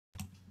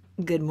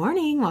Good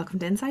morning. Welcome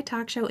to Inside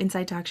Talk Show.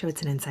 Inside Talk Show,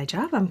 it's an inside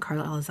job. I'm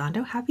Carla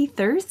Elizondo. Happy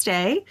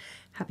Thursday.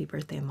 Happy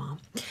birthday, Mom.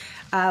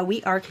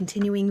 We are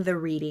continuing the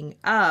reading.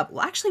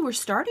 Actually, we're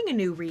starting a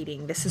new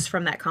reading. This is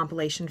from that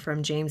compilation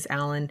from James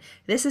Allen.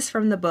 This is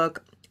from the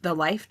book, The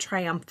Life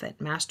Triumphant,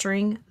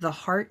 Mastering the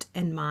Heart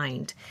and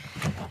Mind.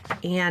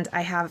 And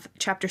I have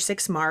chapter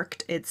 6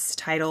 marked. It's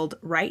titled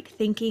Right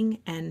Thinking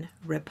and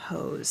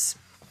Repose.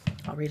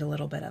 I'll read a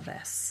little bit of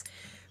this.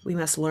 We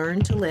must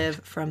learn to live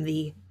from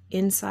the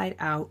inside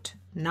out,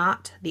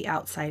 not the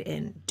outside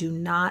in. Do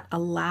not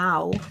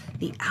allow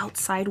the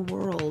outside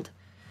world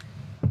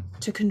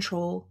to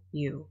control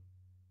you.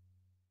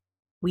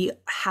 We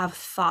have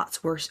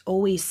thoughts. We're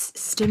always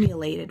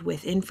stimulated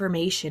with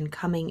information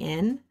coming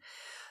in.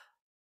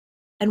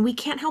 And we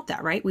can't help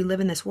that, right? We live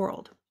in this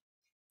world.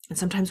 And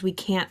sometimes we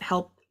can't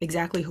help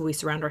exactly who we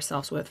surround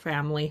ourselves with,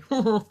 family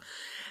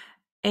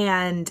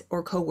and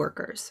or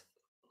coworkers.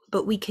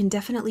 But we can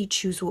definitely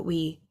choose what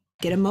we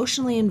get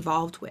emotionally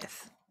involved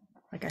with.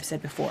 Like I've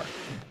said before,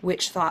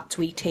 which thoughts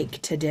we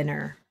take to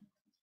dinner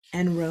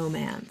and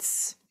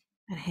romance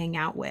and hang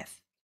out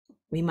with.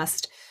 We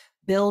must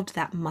build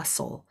that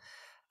muscle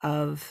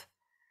of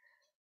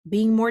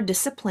being more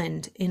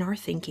disciplined in our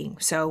thinking.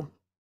 So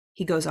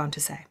he goes on to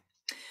say,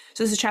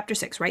 so this is chapter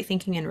 6, right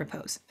thinking and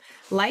repose.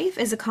 Life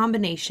is a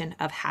combination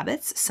of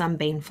habits, some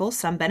baneful,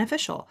 some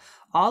beneficial,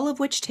 all of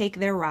which take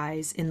their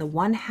rise in the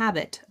one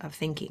habit of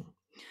thinking.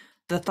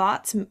 The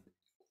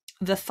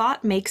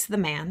thought makes the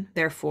man,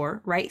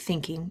 therefore, right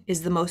thinking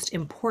is the most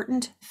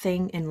important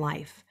thing in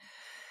life.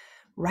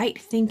 Right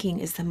thinking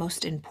is the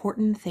most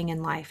important thing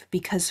in life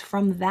because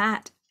from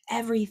that,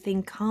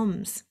 everything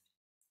comes.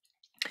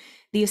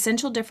 The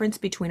essential difference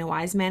between a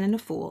wise man and a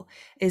fool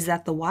is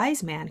that the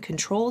wise man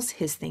controls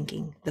his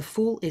thinking, the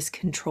fool is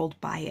controlled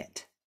by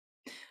it.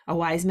 A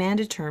wise man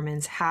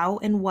determines how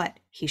and what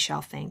he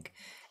shall think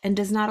and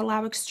does not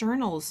allow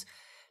externals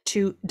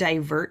to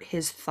divert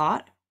his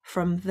thought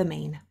from the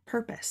main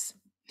purpose.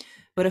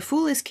 But a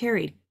fool is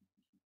carried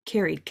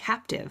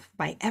captive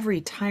by every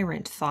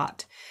tyrant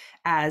thought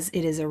as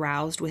it is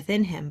aroused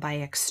within him by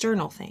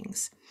external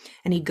things,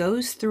 and he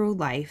goes through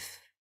life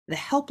the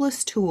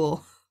helpless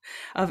tool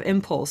of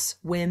impulse,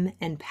 whim,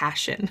 and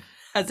passion.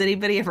 Has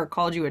anybody ever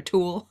called you a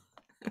tool?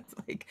 It's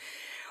like,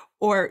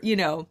 or,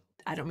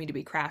 I don't mean to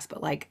be crass,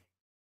 but like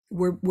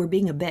we're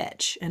being a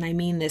bitch. And I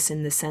mean this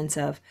in the sense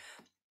of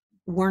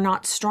we're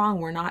not strong,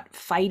 we're not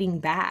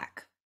fighting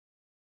back.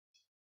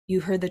 You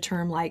heard the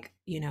term like,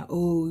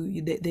 oh,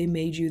 they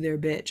made you their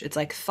bitch. It's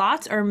like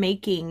thoughts are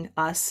making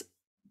us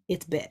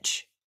its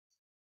bitch.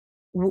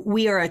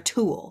 We are a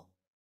tool.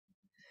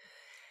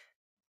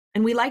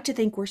 And we like to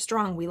think we're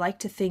strong. We like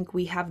to think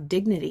we have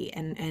dignity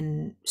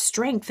and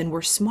strength and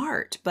we're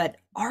smart. But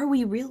are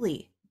we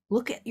really?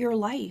 Look at your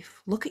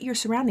life. Look at your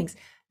surroundings.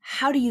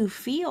 How do you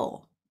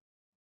feel?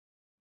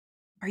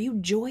 Are you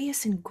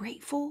joyous and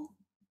grateful?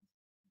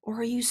 Or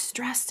are you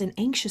stressed and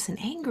anxious and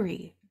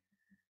angry?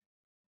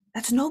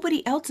 That's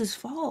nobody else's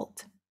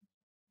fault.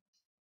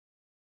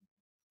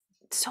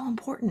 It's so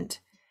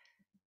important.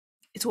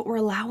 It's what we're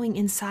allowing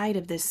inside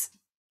of this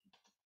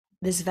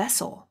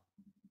vessel.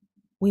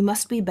 We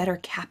must be better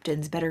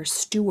captains, better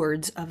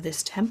stewards of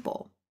this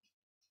temple.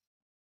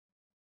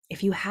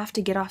 If you have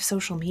to get off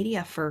social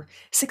media for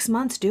 6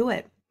 months, do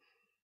it.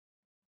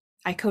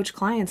 I coach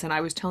clients and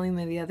I was telling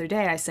them the other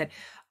day, I said,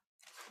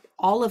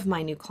 all of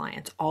my new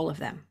clients, all of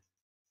them,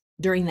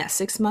 during that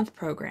 6-month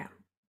program,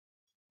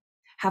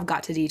 have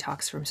got to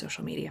detox from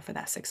social media for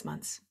that 6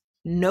 months.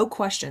 No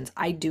questions.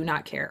 I do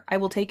not care. I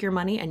will take your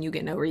money and you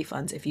get no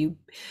refunds. If you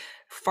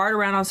fart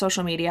around on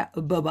social media,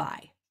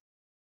 bye-bye.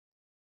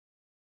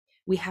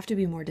 We have to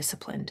be more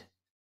disciplined.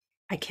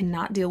 I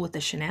cannot deal with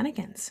the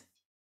shenanigans.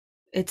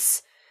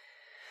 It's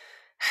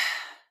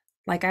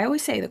like I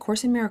always say, the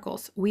Course in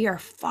Miracles, we are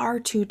far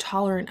too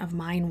tolerant of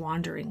mind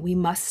wandering. We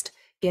must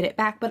get it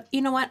back. But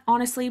you know what?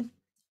 Honestly,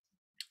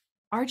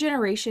 our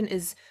generation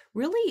is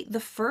really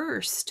the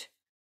first,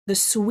 the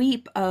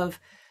sweep of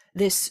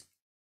this,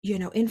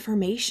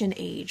 information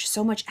age,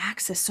 so much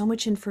access, so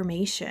much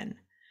information.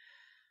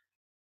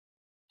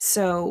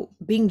 So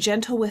being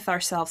gentle with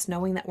ourselves,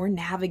 knowing that we're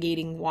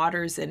navigating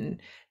waters and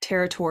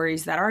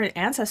territories that our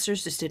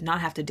ancestors just did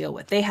not have to deal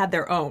with. They had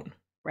their own,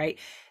 right?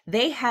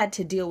 They had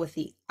to deal with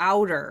the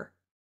outer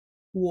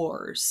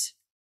wars,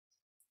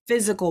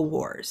 physical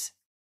wars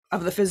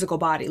of the physical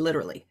body,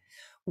 literally.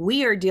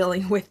 We are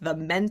dealing with the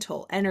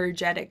mental,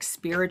 energetic,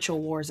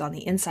 spiritual wars on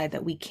the inside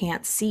that we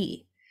can't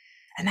see.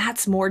 And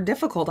that's more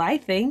difficult, I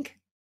think.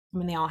 I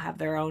mean, they all have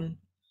their own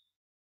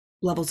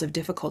levels of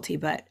difficulty,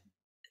 but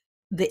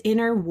the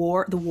inner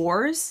war, the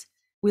wars,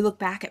 we look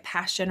back at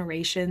past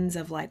generations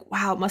of like,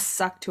 wow, it must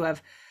suck to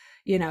have,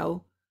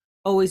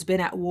 always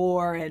been at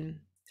war and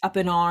up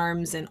in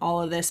arms and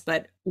all of this,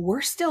 but we're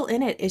still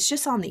in it. It's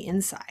just on the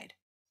inside.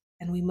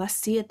 And we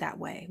must see it that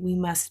way. We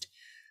must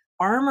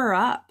armor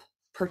up,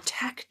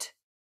 protect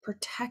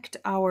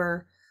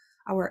our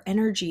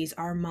energies,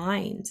 our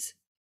minds.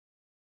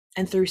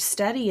 And through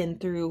study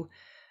and through,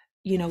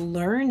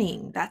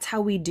 learning, that's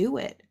how we do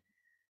it.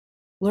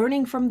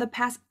 learning from the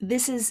past.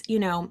 This is,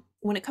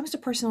 when it comes to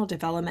personal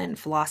development and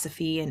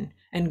philosophy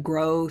and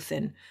growth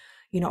and,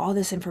 all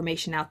this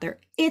information out there,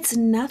 it's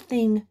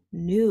nothing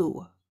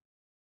new.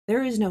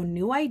 There is no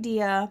new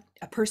idea.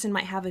 A person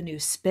might have a new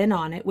spin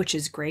on it, which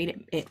is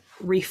great. It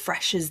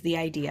refreshes the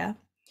idea.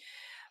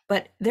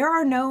 But there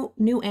are no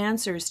new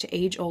answers to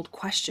age-old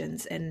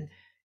questions and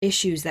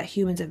issues that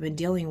humans have been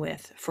dealing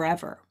with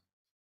forever.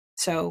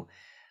 So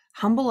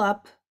humble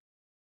up,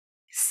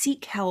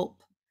 seek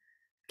help,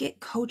 get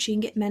coaching,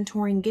 get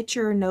mentoring, get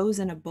your nose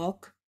in a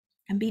book,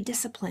 and be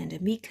disciplined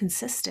and be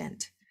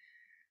consistent.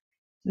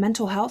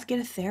 Mental health, get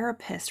a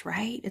therapist,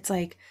 right? It's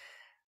like,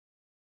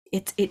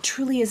 it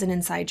truly is an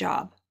inside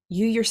job.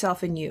 You,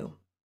 yourself, and you.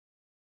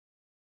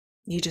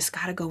 You just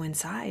got to go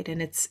inside,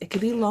 and it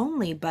could be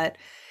lonely, but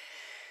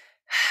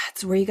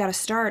it's where you got to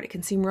start. It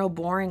can seem real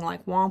boring,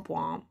 like womp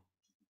womp,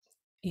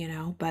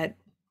 but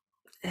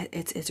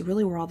it's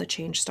really where all the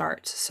change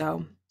starts.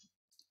 So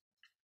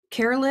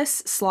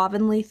careless,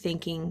 slovenly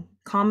thinking,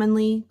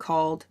 commonly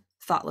called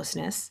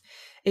thoughtlessness,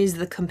 is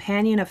the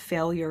companion of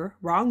failure,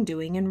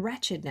 wrongdoing, and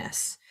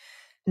wretchedness.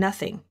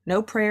 Nothing,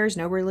 no prayers,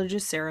 no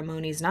religious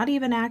ceremonies, not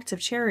even acts of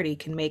charity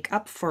can make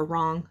up for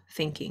wrong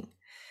thinking.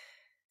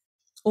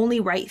 Only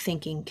right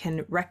thinking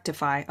can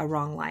rectify a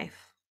wrong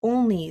life.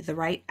 Only the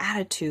right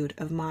attitude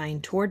of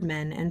mind toward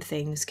men and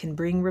things can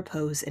bring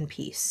repose and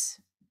peace.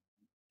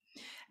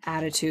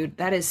 Attitude,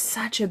 that is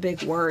such a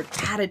big word,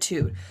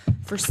 attitude.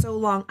 For so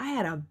long, I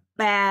had a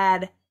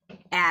bad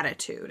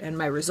attitude and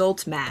my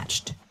results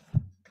matched.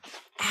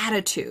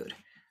 Attitude.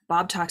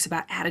 Bob talks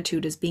about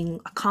attitude as being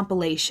a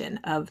compilation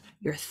of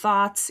your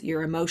thoughts,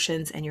 your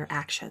emotions, and your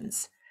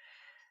actions.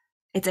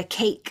 It's a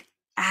cake.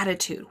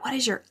 Attitude. What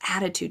is your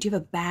attitude? Do you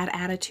have a bad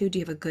attitude? Do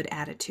you have a good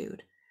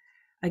attitude?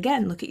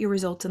 Again, look at your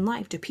results in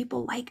life. Do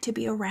people like to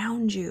be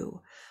around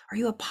you? Are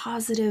you a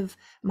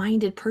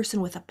positive-minded person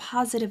with a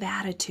positive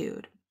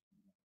attitude?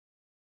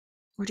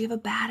 Or do you have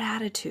a bad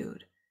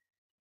attitude?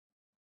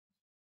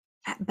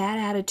 Bad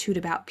attitude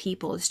about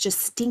people. It's just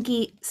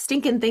stinking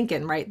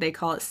thinking, right? They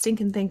call it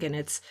stinking thinking.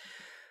 It's,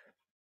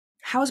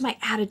 how's my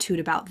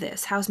attitude about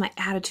this? How's my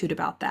attitude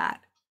about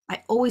that?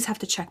 I always have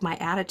to check my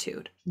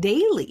attitude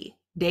daily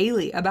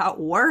about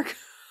work,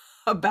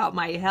 about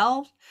my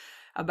health,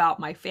 about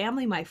my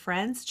family, my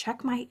friends.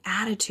 Check my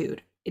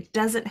attitude. It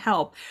doesn't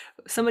help.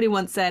 Somebody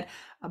once said,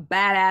 a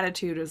bad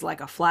attitude is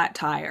like a flat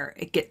tire.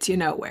 It gets you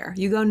nowhere.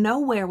 You go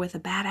nowhere with a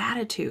bad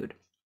attitude.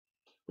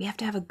 We have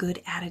to have a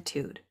good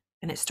attitude,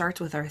 and it starts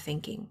with our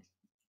thinking.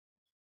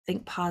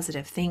 Think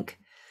positive, and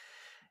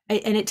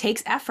it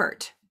takes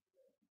effort.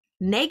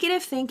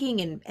 Negative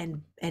thinking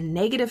and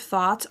negative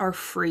thoughts are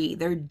free.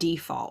 They're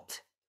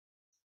default.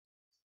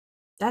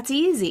 That's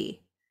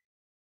easy.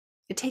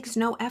 It takes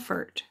no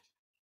effort.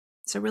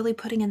 So really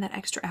putting in that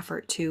extra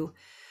effort to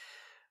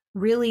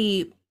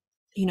really,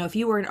 if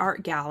you were an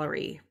art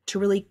gallery, to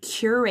really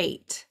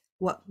curate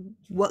what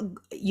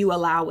you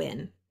allow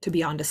in to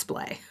be on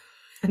display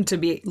and to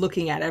be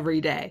looking at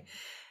every day.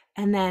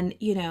 And then,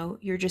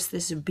 you're just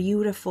this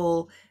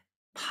beautiful,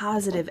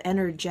 positive,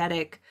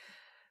 energetic,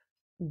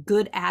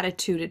 good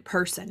attituded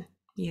person,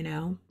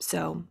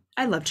 So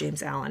I love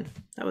James Allen.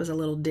 That was a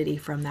little ditty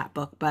from that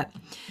book, but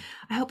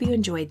I hope you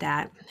enjoyed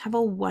that. Have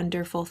a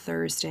wonderful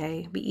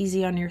Thursday. Be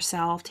easy on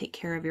yourself. Take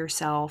care of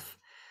yourself.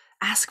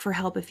 Ask for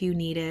help if you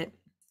need it.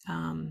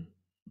 I'll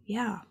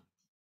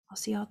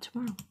see y'all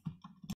tomorrow.